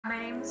My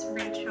name's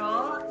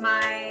Rachel.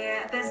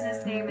 My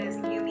business name is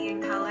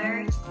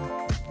Yumiincolor.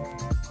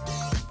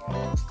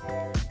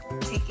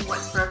 Taking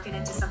what's broken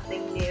into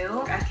something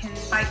new. I can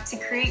fight to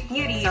create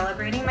beauty,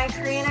 celebrating my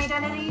Korean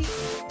identity.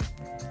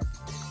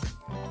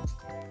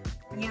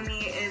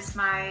 Yumi is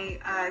my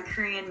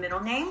Korean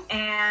middle name,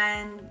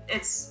 and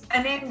it's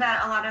a name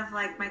that a lot of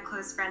my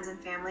close friends and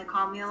family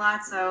call me a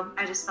lot, so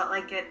I just felt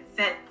like it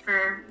fit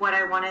for what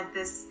I wanted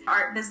this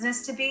art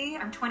business to be.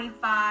 I'm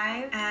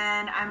 25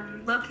 and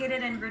I'm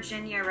located in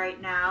Virginia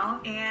right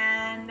now,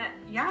 and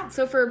yeah.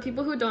 So for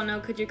people who don't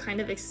know, could you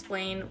kind of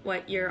explain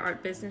what your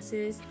art business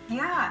is?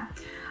 Yeah.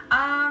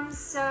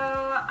 So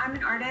I'm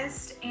an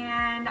artist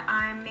and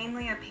I'm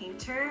mainly a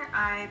painter.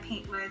 I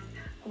paint with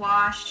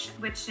gouache,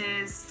 which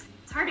is,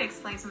 it's hard to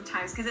explain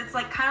sometimes because it's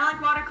kind of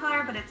like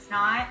watercolor, but it's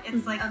not.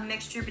 It's like a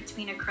mixture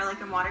between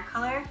acrylic and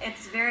watercolor.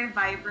 It's very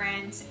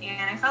vibrant,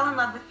 and I fell in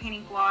love with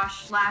painting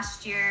gouache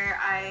last year.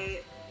 I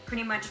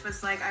pretty much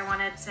was I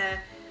wanted to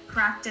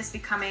practice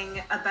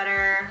becoming a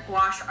better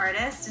gouache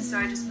artist, and so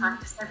I just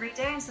practiced every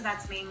day, and so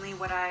that's mainly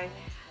what I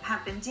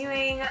have been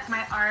doing.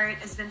 My art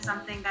has been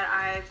something that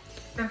I've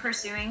been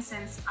pursuing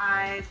since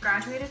I've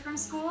graduated from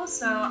school.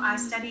 So I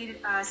studied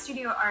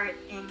studio art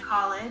in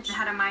college. I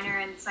had a minor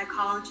in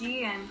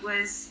psychology and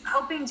was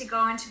hoping to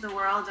go into the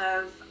world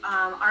of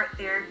art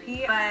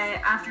therapy.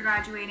 But after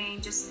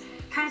graduating, just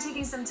kind of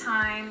taking some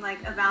time,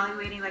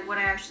 evaluating what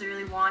I actually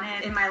really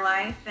wanted in my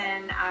life,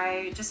 and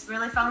I just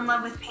really fell in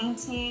love with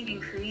painting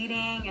and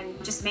creating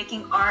and just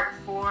making art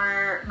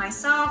for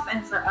myself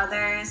and for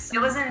others. It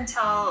wasn't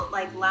until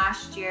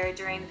last year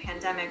during the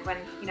pandemic when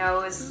I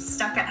was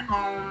stuck at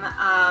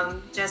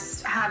home,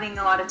 just having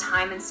a lot of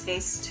time and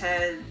space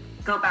to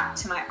go back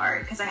to my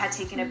art, because I had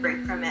taken a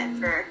break from it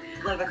for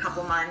a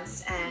couple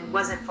months and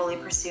wasn't fully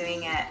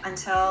pursuing it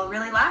until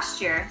really last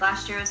year.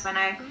 Last year was when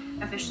I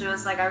officially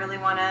was I really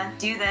want to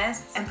do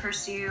this and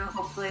pursue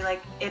hopefully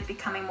it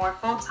becoming more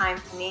full-time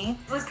for me.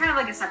 It was kind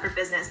of a separate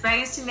business, but I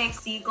used to make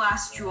sea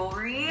glass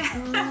jewelry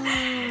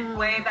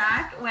way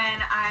back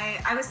when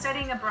I was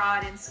studying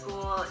abroad in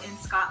school in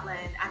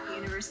Scotland at the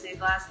University of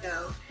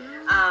Glasgow,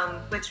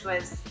 which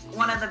was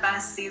one of the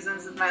best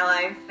seasons of my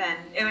life, and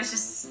it was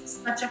just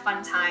such a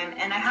fun time.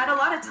 And I had a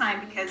lot of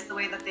time because the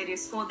way that they do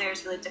school there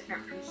is really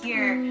different from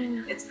here.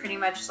 It's pretty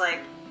much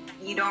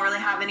you don't really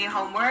have any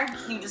homework,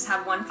 you just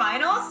have one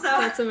final. So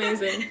that's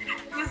amazing.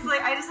 It was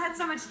I just had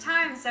so much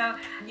time. So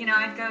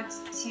I'd go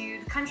to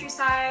the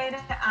countryside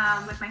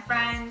with my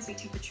friends. We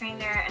took the train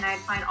there, and I'd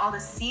find all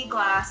the sea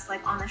glass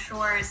on the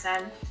shores,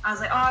 and I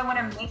was oh, I want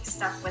to make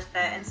stuff with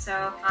it. And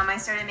so I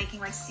started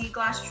making sea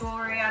glass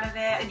jewelry out of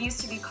it. It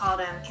used to be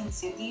called a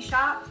kintsugi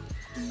shop.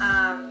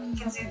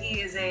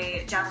 Kintsugi is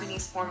a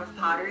Japanese form of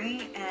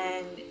pottery,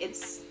 and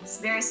it's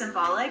very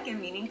symbolic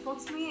and meaningful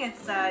to me.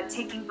 It's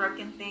taking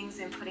broken things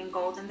and putting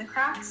gold in the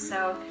cracks.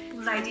 So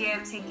it's the idea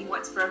of taking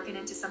what's broken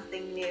into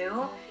something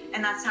new,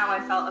 and that's how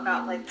I felt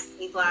about the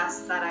sea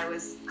glass that I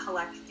was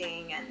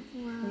collecting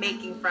and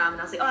making from.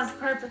 And I was oh, it's a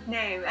perfect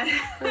name.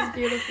 That's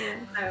beautiful.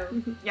 So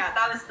yeah,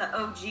 that was the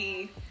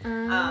OG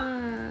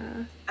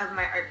of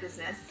my art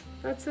business.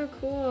 That's so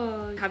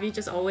cool. Have you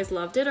just always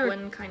loved it, or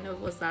when kind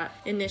of was that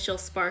initial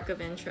spark of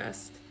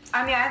interest?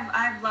 I mean,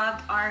 I've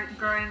loved art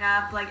growing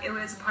up. It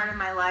was a part of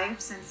my life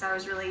since I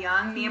was really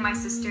young. Me and my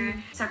sister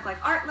took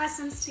art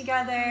lessons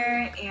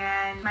together,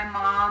 and my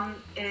mom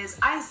is,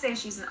 I say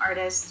she's an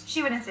artist.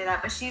 She wouldn't say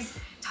that, but she's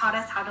taught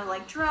us how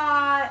to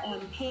draw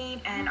and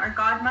paint, and our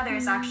godmother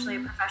is actually a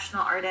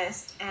professional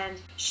artist, and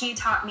she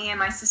taught me and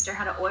my sister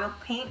how to oil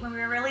paint when we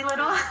were really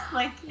little.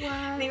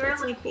 We were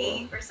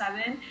 8 or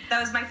 7. That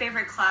was my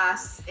favorite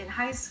class in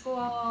high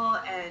school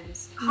and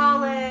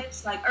college.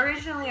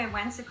 Originally I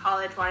went to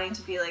college wanting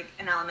to be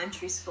an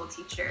elementary school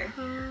teacher,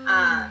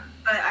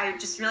 but I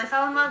just really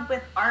fell in love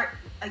with art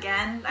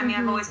again. I mean,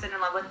 I've always been in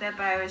love with it,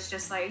 but I was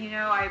just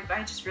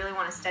I just really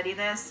want to study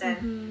this,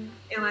 and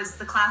it was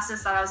the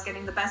classes that I was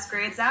getting the best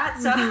grades at,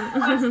 so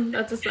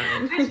that's a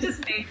sign. I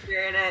just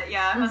majored in it.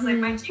 Yeah, I was my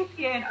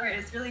GPA in art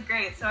is really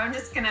great, so I'm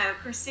just gonna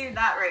pursue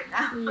that right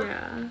now.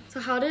 Yeah. So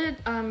how did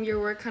your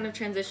work kind of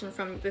transition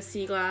from the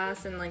sea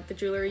glass and the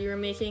jewelry you were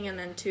making, and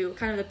then to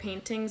kind of the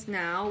paintings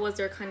now? Was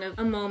there kind of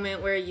a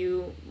moment where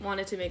you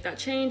wanted to make that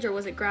change, or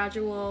was it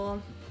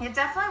gradual? It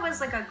definitely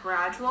was a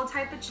gradual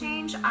type of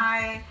change.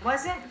 I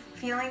wasn't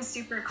feeling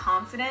super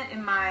confident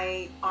in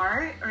my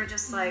art, or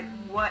just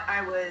what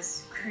I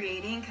was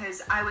creating,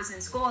 because I was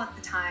in school at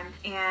the time,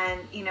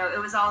 and it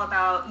was all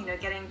about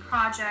getting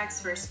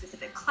projects for a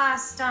specific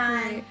class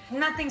done. Right.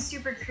 Nothing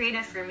super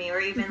creative for me,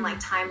 or even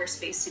time or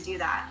space to do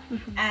that.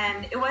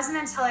 And it wasn't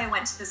until I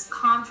went to this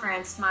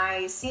conference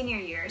my senior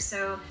year.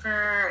 So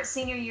for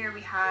senior year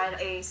we had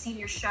a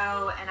senior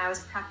show, and I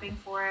was prepping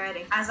for it,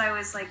 and as I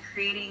was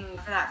creating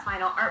for that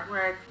final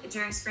artwork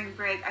during spring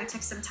break, I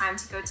took some time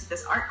to go to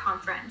this art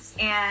conference.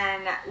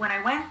 And when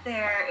I went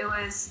there, it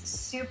was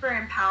super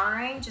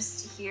empowering just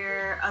to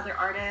hear other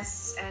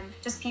artists and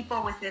just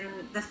people within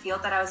the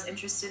field that I was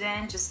interested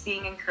in, just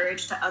being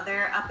encouraged to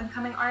other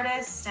up-and-coming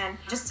artists, and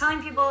just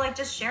telling people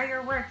just share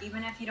your work,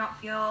 even if you don't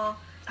feel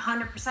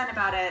 100%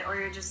 about it, or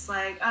you're just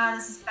like, oh,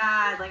 this is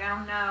bad, like I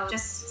don't know,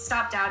 just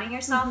stop doubting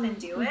yourself and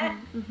do it.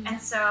 And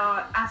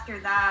so after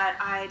that,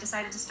 I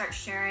decided to start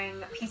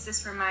sharing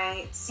pieces from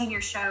my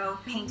senior show,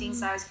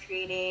 paintings I was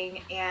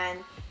creating, and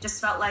just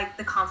felt like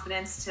the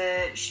confidence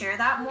to share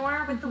that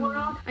more with the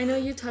world. I know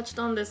you touched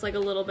on this like a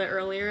little bit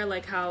earlier,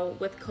 like how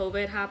with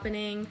COVID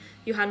happening,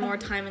 you had more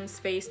time and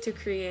space to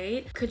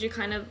create. Could you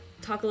kind of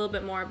talk a little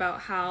bit more about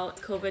how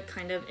COVID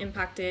kind of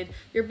impacted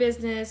your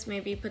business,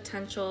 maybe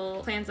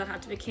potential plans that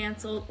had to be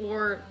canceled,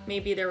 or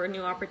maybe there were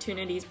new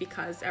opportunities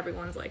because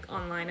everyone's like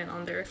online and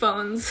on their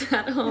phones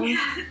at home?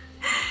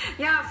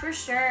 Yeah, for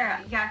sure.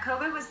 Yeah,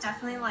 COVID was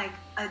definitely like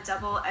a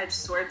double-edged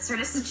sword sort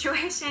of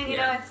situation. You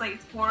know, it's like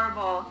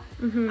horrible,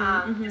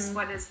 just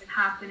what has been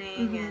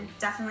happening, and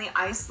definitely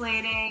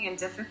isolating and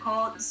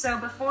difficult. So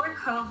before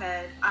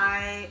COVID,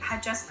 I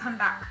had just come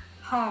back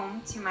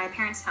home to my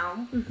parents'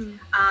 home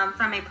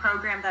from a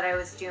program that I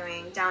was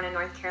doing down in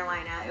North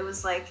Carolina. It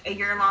was like a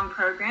year-long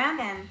program,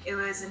 and it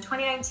was in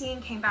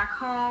 2019, came back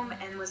home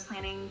and was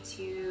planning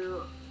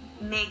to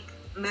make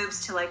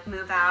moves to like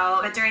move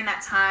out. But during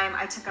that time,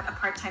 I took up a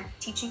part-time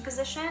teaching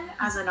position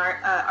as an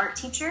art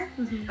teacher.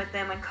 But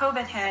then when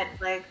COVID hit,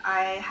 like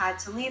I had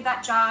to leave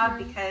that job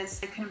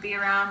because I couldn't be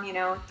around, you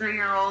know,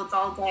 3-year-olds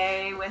all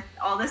day with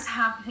all this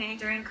happening.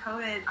 During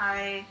COVID,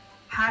 I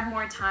had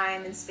more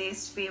time and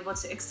space to be able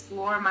to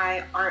explore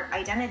my art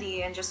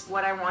identity and just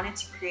what I wanted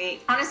to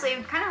create. Honestly,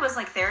 it kind of was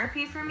like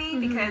therapy for me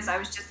because I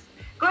was just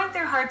going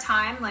through a hard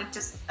time, like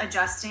just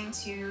adjusting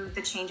to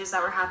the changes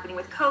that were happening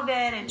with COVID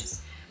and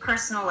just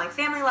personal like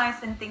family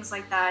life and things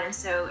like that. And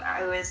so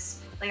I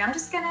was like, I'm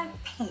just gonna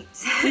paint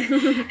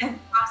and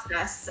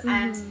process.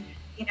 And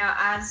you know,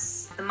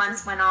 as the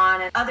months went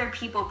on and other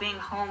people being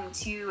home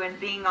too and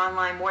being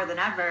online more than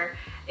ever,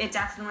 it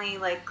definitely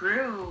like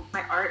grew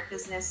my art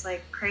business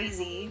like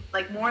crazy,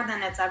 like more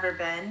than it's ever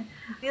been.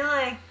 I feel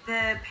like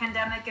the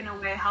pandemic in a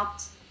way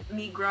helped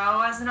me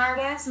grow as an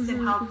artist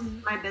and helped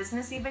my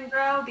business even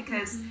grow,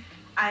 because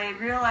I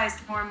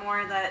realized more and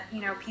more that,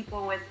 you know,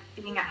 people with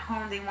being at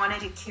home, they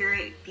wanted to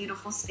curate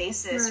beautiful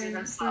spaces for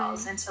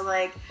themselves and to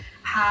like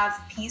have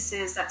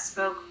pieces that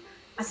spoke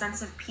a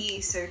sense of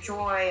peace or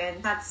joy,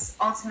 and that's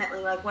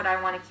ultimately like what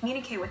I want to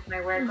communicate with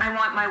my work. I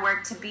want my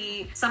work to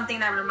be something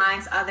that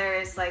reminds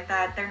others like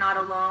that they're not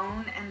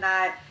alone and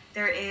that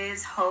there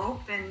is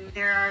hope and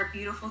there are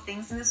beautiful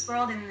things in this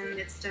world in the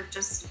midst of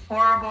just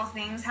horrible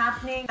things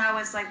happening. That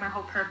was like my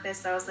whole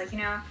purpose. I was like, you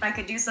know, if I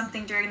could do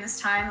something during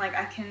this time, like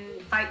I can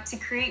fight to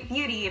create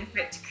beauty and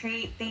fight to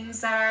create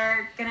things that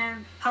are gonna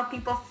help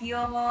people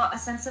feel a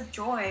sense of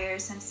joy or a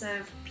sense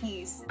of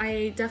peace.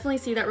 I definitely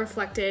see that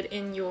reflected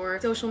in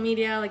your social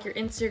media, like your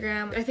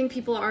Instagram. I think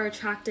people are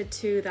attracted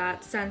to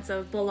that sense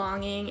of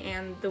belonging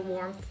and the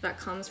warmth that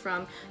comes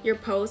from your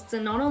posts,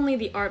 and not only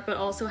the art but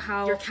also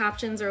how your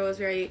captions are always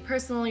very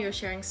personal. You're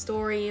sharing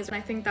stories, and I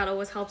think that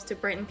always helps to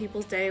brighten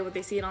people's day when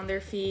they see it on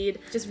their feed.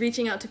 Just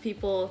reaching out to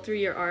people through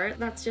your art,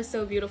 that's just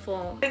so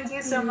beautiful. Thank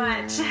you so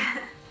much.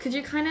 Could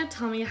you kind of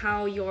tell me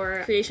how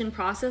your creation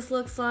process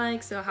looks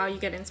like? So how you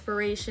get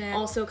inspiration.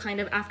 Also kind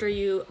of after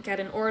you get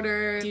an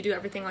order, do you do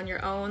everything on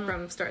your own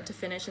from start to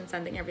finish and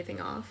sending everything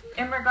off?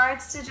 In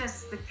regards to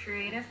just the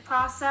creative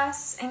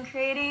process in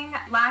creating,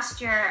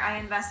 last year I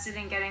invested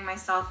in getting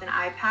myself an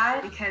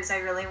iPad because I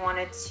really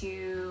wanted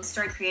to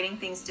start creating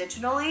things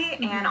digitally.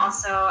 And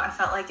also I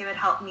felt like it would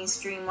help me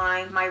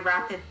streamline my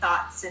rapid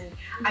thoughts and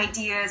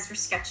ideas for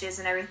sketches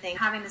and everything.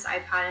 Having this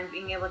iPad and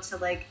being able to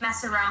like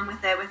mess around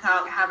with it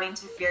without having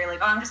to like,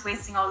 oh, I'm just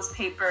wasting all this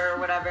paper or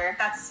whatever.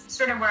 That's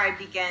sort of where I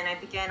begin. I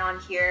begin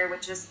on here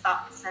with just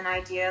thoughts and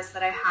ideas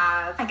that I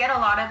have. I get a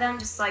lot of them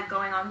just like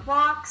going on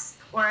walks,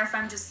 or if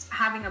I'm just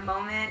having a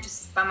moment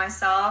just by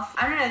myself.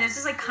 I don't know, there's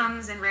just like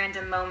comes in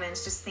random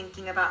moments, just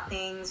thinking about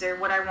things or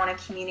what I want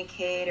to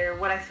communicate or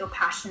what I feel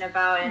passionate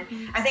about. And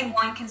I think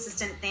one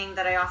consistent thing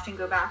that I often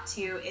go back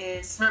to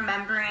is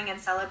remembering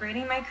and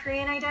celebrating my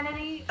Korean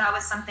identity. That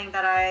was something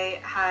that I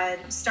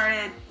had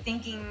started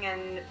thinking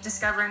and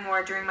discovering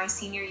more during my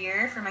senior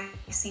year for my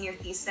senior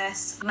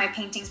thesis. My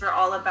paintings were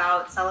all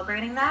about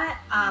celebrating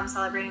that,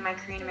 celebrating my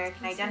Korean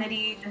American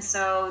identity. And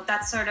so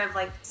that's sort of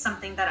like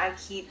something that I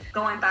keep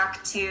going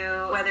back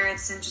to, whether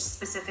it's in just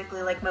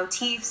specifically like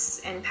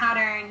motifs and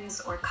patterns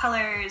or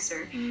colors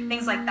or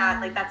things like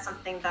that. Like that's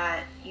something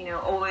that, you know,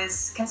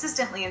 always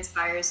consistently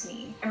inspires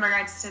me. In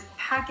regards to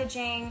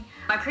packaging,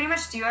 I pretty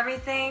much do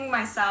everything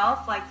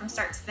myself, like from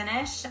start to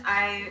finish.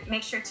 I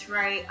make sure to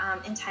write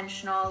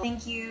intentional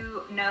thank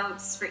you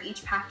notes for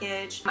each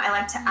package. I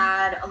like to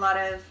add a lot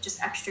of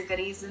just extra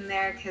goodies in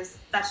there because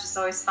that's just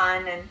always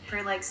fun. And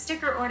for like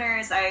sticker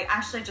orders, I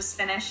actually just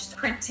finished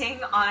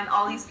printing on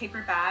all these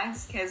paper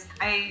bags because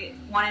I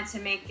wanted to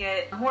make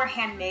it more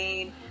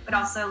handmade, but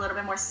also a little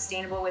bit more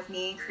sustainable with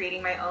me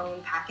creating my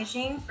own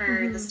packaging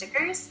for the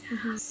stickers.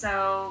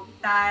 So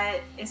that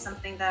is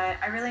something that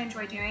I really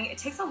enjoy doing. It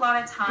takes a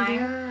lot of time.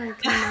 Yeah,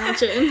 I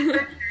can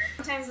imagine.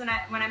 Sometimes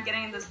when I'm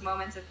getting in those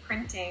moments of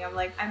printing, I'm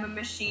like, I'm a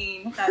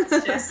machine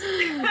that's just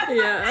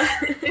Yeah.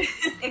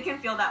 It can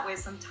feel that way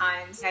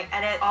sometimes. I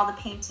edit all the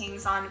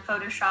paintings on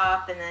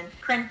Photoshop and then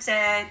print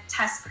it,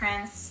 test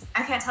prints.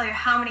 I can't tell you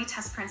how many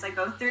test prints I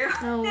go through.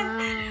 Oh, wow.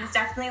 It's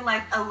definitely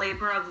like a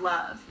labor of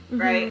love,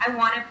 right? I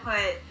want to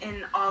put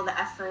in all the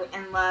effort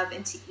and love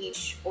into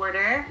each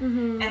order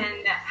and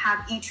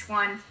have each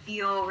one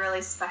feel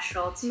really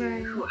special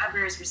to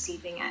whoever is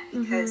receiving it,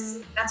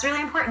 because that's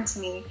really important to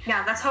me.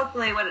 Yeah, that's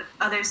hopefully what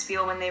others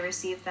feel when they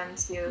receive them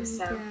too.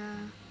 So.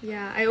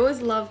 Yeah, I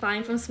always love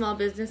buying from small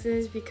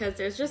businesses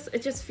because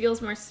it just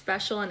feels more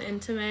special and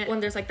intimate when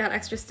there's like that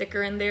extra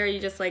sticker in there.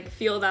 You just like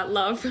feel that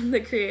love from the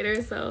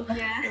creator. So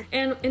yeah.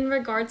 And in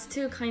regards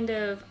to kind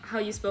of how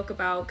you spoke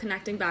about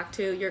connecting back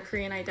to your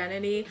Korean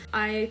identity,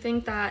 I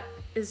think that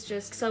is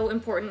just so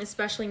important,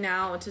 especially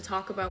now, to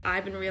talk about.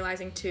 I've been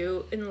realizing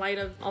too, in light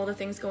of all the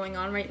things going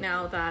on right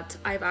now, that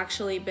I've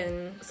actually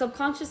been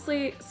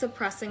subconsciously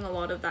suppressing a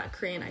lot of that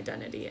Korean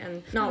identity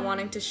and not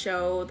wanting to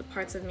show the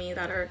parts of me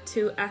that are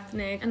too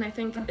ethnic. And I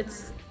think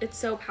it's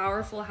so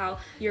powerful how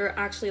you're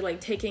actually like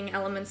taking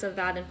elements of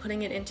that and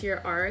putting it into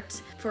your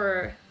art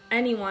for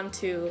anyone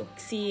to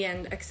see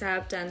and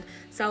accept and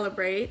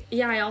celebrate.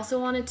 Yeah, I also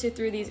wanted to,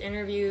 through these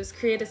interviews,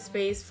 create a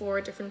space for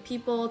different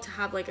people to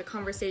have like a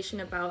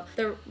conversation about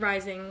the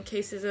rising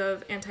cases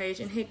of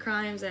anti-Asian hate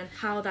crimes and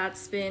how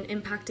that's been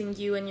impacting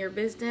you and your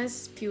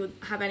business. If you would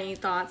have any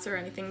thoughts or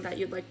anything that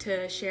you'd like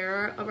to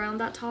share around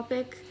that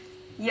topic.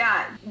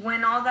 Yeah,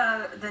 when all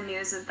the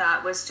news of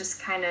that was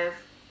just kind of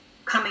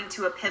coming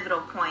to a pivotal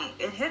point,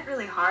 it hit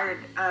really hard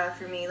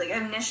for me. Like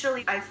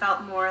initially I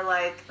felt more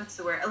like, what's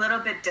the word, a little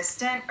bit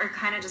distant, or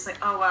kind of just like,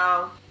 oh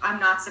wow, I'm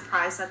not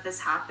surprised that this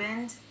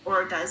happened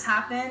or does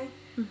happen.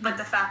 But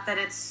the fact that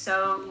it's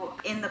so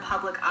in the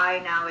public eye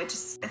now, it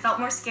felt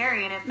more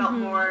scary, and it felt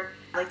more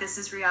like this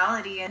is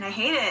reality, and I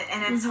hate it,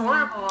 and it's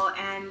horrible.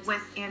 And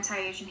with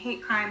anti-Asian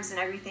hate crimes and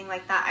everything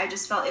like that, I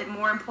just felt it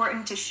more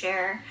important to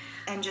share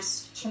and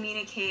just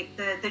communicate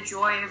the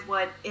joy of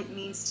what it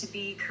means to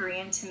be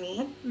Korean to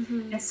me,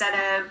 instead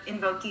of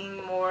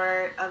invoking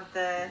more of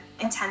the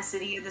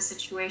intensity of the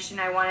situation.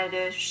 I wanted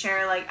to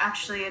share, like,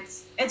 actually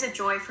it's a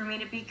joy for me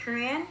to be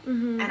Korean,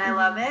 and I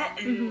love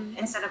it, and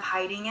instead of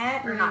hiding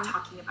it or not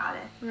talking about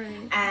it.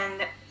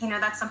 And you know,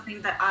 that's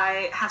something that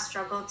I have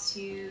struggled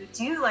to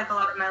do like a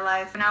lot of my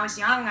life. When I was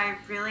young, I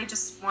really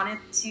just wanted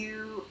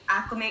to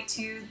acclimate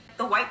to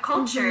the white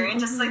culture and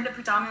just like the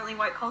predominantly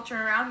white culture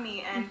around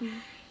me. And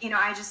you know,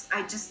 I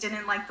just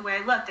didn't like the way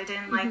I looked. I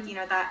didn't like, you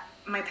know, that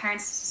my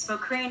parents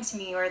spoke Korean to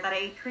me, or that I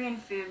ate Korean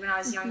food when I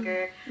was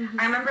younger.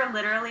 I remember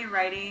literally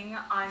writing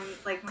on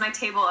like my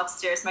table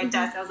upstairs, my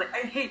desk, I was like, I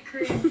hate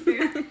Korean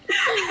food.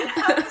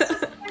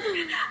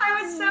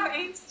 I was so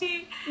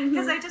angsty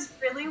because I just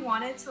really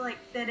wanted to like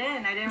fit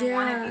in. I didn't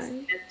want to be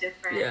seen as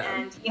different.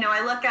 And you know,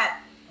 I look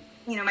at,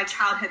 you know, my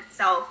childhood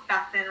self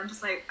back then, I'm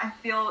just like, I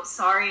feel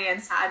sorry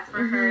and sad for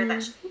her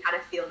that she had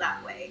to feel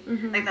that way,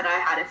 like that I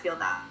had to feel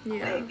that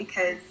way,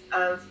 because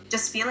of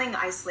just feeling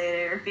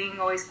isolated or being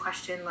always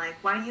questioned, like,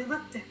 why do you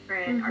look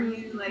different? Are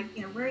you like,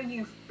 you know, where are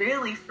you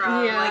really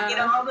from? Like, you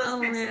know, all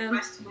those kinds of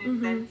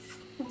questions. And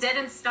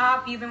didn't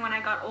stop even when I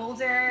got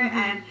older.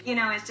 And you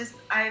know, it's just,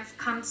 I've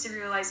come to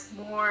realize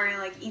more,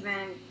 like,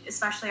 even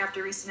especially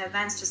after recent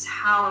events, just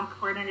how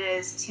important it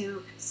is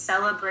to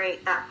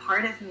celebrate that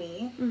part of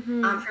me,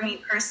 for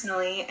me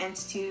personally, and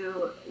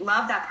to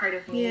love that part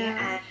of me,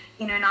 and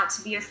you know, not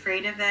to be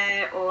afraid of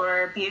it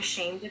or be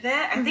ashamed of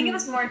it. I think it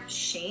was more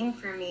shame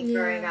for me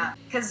growing up,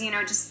 because you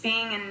know, just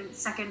being a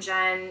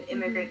second-gen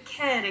immigrant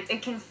kid,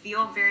 it can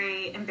feel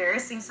very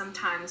embarrassing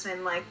sometimes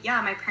when, like,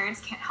 my parents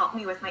can't help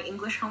me with my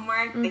English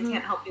homework, they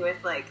can't help me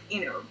with, like,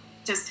 you know,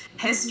 just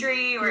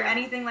history or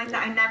anything like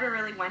that. I never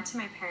really went to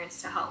my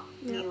parents to help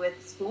me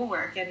with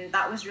schoolwork, and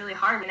that was really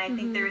hard. And I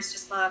think there was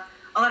just a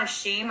lot of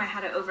shame I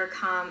had to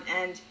overcome.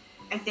 And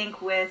I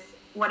think with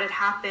what had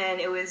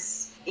happened, it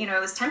was, you know,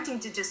 it was tempting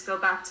to just go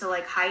back to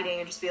like hiding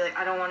and just be like,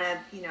 I don't want to,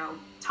 you know,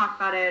 talk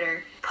about it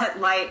or put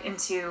light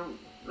into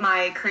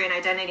my Korean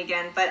identity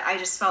again. But I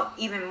just felt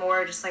even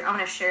more just like, I want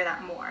to share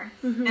that more.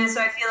 And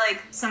so I feel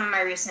like some of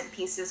my recent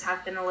pieces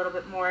have been a little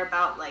bit more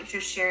about like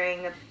just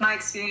sharing my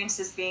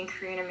experiences being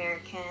Korean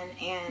American,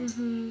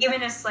 and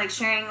even just like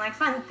sharing like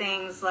fun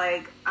things.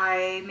 Like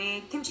I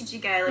made kimchi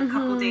jjigae like a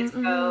couple days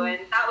ago, and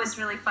that was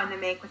really fun to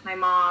make with my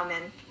mom,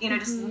 and you know,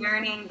 just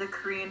learning the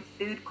Korean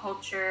food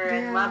culture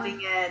and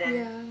loving it.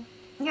 And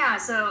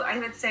so I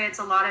would say it's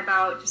a lot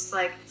about just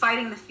like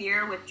fighting the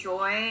fear with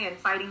joy and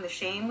fighting the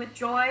shame with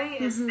joy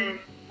has been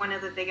one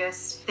of the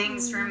biggest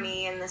things for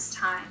me in this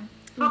time.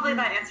 Hopefully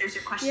that answers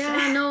your question.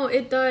 Yeah, no,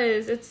 it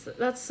does.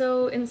 That's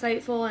so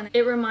insightful, and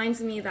it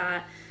reminds me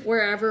that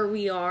wherever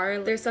we are,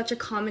 there's such a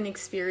common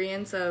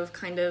experience of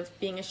kind of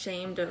being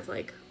ashamed of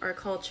like our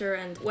culture.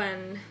 And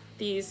when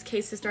these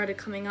cases started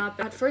coming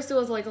up, at first it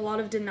was like a lot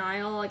of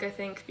denial, like I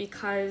think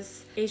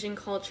because Asian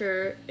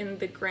culture in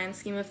the grand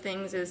scheme of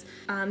things is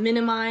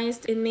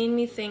minimized. It made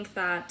me think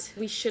that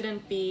we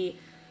shouldn't be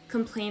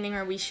complaining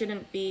or we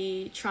shouldn't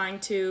be trying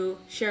to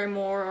share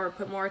more or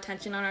put more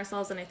attention on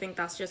ourselves. And I think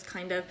that's just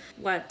kind of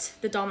what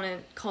the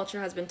dominant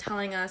culture has been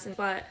telling us.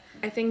 But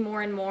I think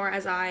more and more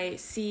as I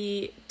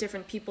see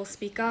different people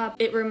speak up,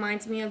 it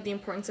reminds me of the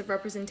importance of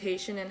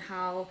representation and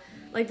how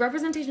like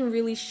representation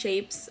really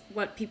shapes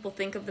what people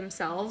think of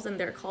themselves and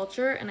their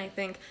culture. And I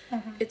think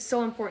it's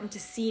so important to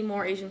see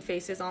more Asian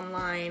faces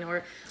online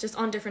or just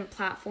on different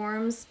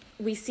platforms.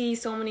 We see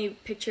so many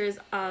pictures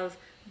of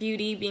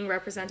beauty being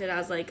represented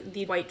as like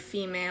the white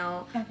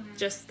female,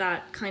 just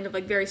that kind of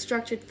like very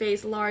structured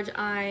face, large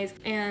eyes.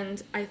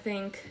 And I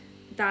think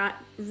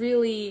that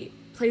really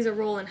plays a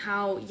role in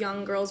how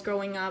young girls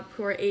growing up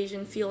who are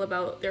Asian feel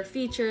about their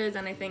features.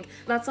 And I think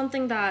that's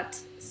something that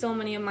so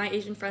many of my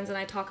Asian friends and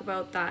I talk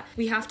about, that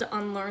we have to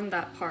unlearn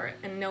that part,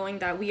 and knowing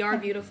that we are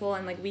beautiful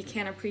and like we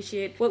can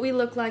appreciate what we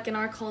look like in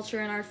our culture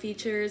and our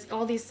features.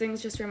 All these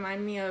things just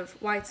remind me of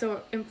why it's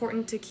so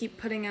important to keep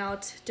putting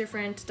out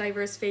different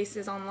diverse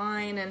faces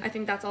online. And I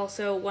think that's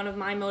also one of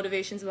my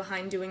motivations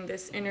behind doing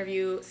this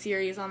interview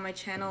series on my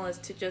channel, is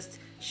to just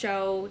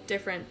show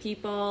different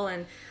people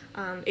and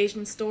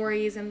Asian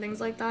stories and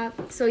things like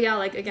that. So yeah,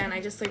 like again,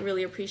 I just like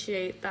really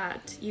appreciate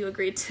that you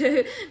agreed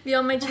to be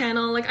on my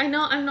channel. Like I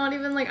know I'm not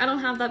even like, I don't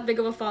have that big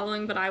of a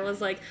following, but I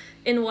was like,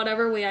 in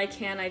whatever way I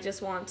can, I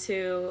just want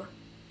to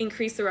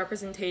increase the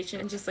representation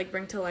and just like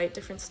bring to light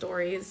different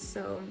stories.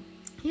 So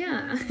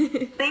yeah.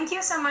 Thank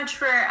you so much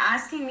for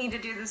asking me to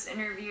do this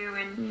interview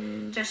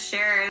and just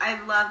share it. I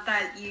love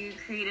that you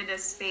created a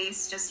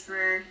space just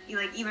for,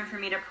 like, even for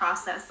me to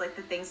process like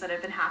the things that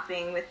have been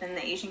happening within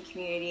the Asian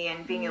community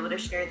and being able to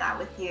share that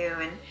with you.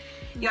 And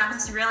you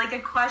asked really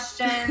good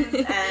questions,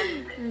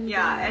 and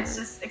yeah, it's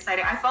just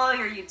exciting. I follow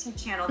your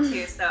YouTube channel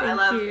too, so I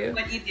love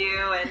what you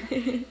do.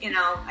 And you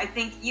know, I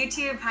think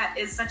YouTube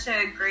is such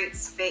a great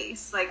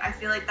space. Like I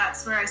feel like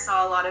that's where I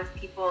saw a lot of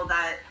people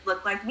that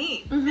look like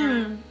me.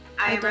 And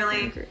I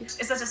really agree.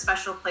 It's such a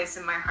special place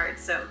in my heart.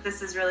 So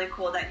this is really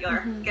cool that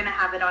you're gonna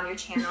have it on your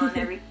channel and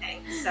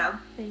everything. So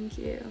thank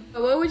you.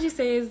 What would you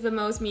say is the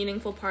most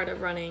meaningful part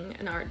of running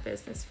an art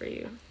business for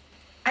you?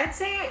 I'd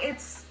say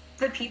it's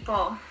the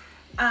people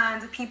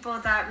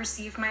that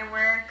receive my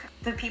work,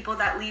 the people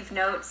that leave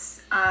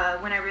notes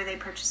whenever they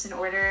purchase an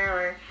order,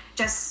 or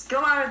just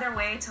go out of their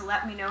way to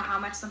let me know how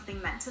much something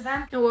meant to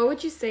them. And what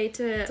would you say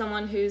to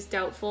someone who's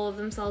doubtful of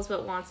themselves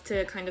but wants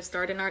to kind of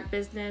start an art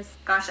business?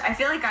 Gosh, I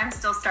feel like I'm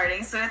still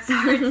starting, so it's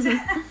hard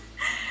to...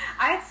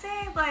 I'd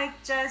say like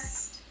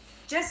just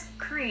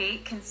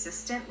create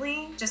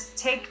consistently. Just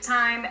take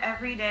time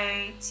every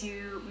day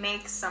to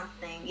make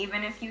something.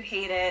 Even if you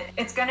hate it,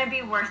 it's gonna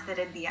be worth it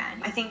at the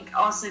end. I think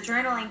also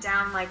journaling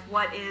down like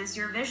what is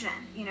your vision,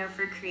 you know,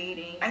 for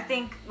creating. I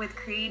think with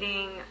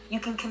creating, you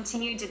can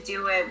continue to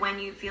do it when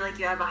you feel like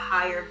you have a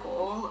higher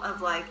goal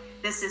of like,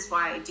 this is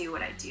why I do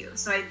what I do.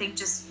 So I think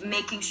just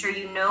making sure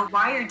you know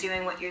why you're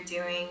doing what you're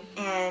doing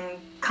and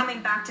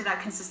coming back to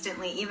that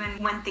consistently, even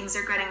when things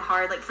are getting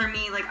hard. Like for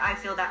me, like I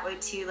feel that way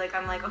too. Like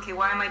I'm like, okay,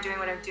 why am I doing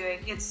what I'm doing?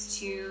 It's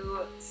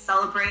to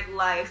celebrate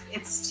life.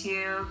 It's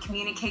to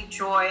communicate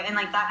joy. And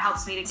like that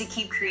helps me to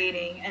keep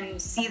creating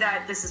and see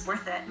that this is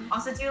worth it.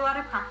 Also do a lot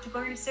of practical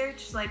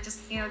research, like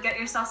just, you know, get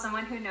yourself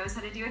someone who knows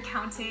how to do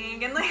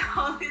accounting and like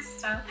all this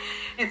stuff.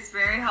 It's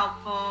very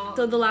helpful.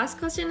 So the last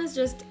question is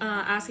just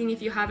asking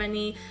if you have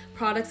any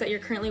products that you're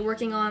currently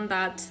working on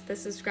that the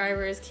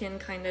subscribers can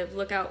kind of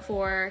look out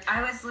for.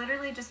 I was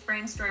literally just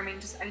brainstorming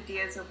just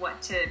ideas of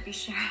what to be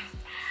sharing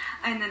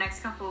in the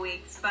next couple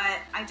weeks, but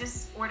I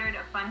just ordered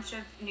a bunch of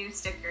new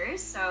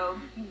stickers, so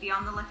you can be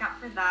on the lookout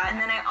for that. And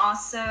then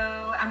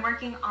I'm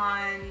working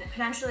on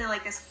potentially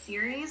like a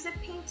series of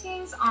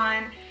paintings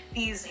on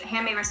these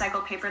handmade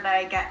recycled paper that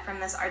I get from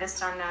this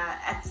artist on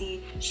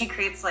Etsy. She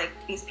creates like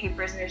these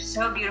papers and they're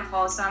so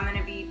beautiful, so I'm going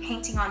to be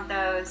painting on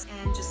those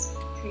and just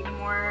creating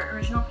more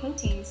original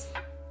paintings.